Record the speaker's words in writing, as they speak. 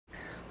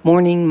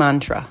Morning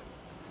mantra.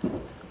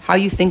 How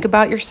you think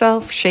about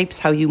yourself shapes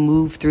how you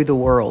move through the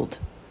world.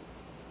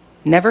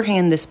 Never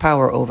hand this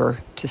power over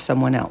to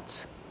someone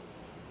else.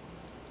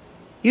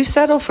 You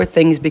settle for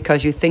things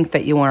because you think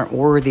that you aren't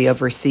worthy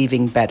of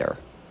receiving better.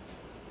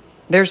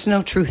 There's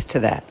no truth to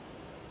that.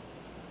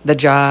 The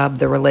job,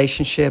 the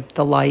relationship,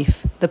 the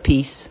life, the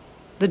peace,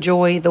 the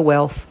joy, the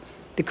wealth,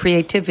 the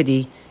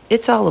creativity,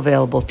 it's all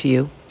available to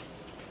you.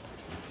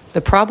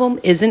 The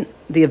problem isn't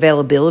the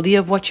availability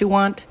of what you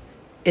want,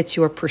 it's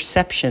your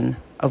perception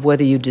of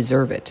whether you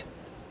deserve it.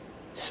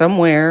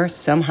 Somewhere,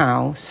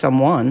 somehow,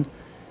 someone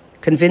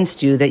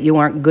convinced you that you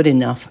aren't good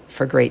enough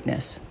for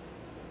greatness,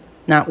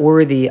 not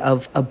worthy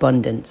of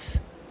abundance,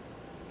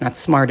 not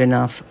smart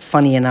enough,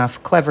 funny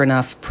enough, clever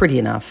enough, pretty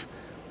enough.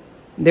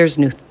 There's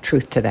no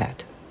truth to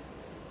that.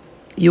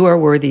 You are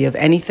worthy of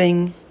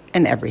anything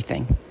and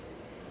everything.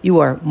 You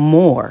are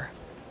more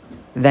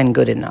than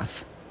good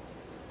enough.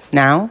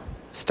 Now,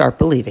 start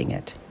believing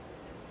it.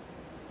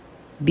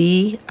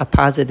 Be a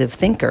positive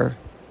thinker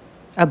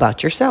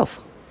about yourself.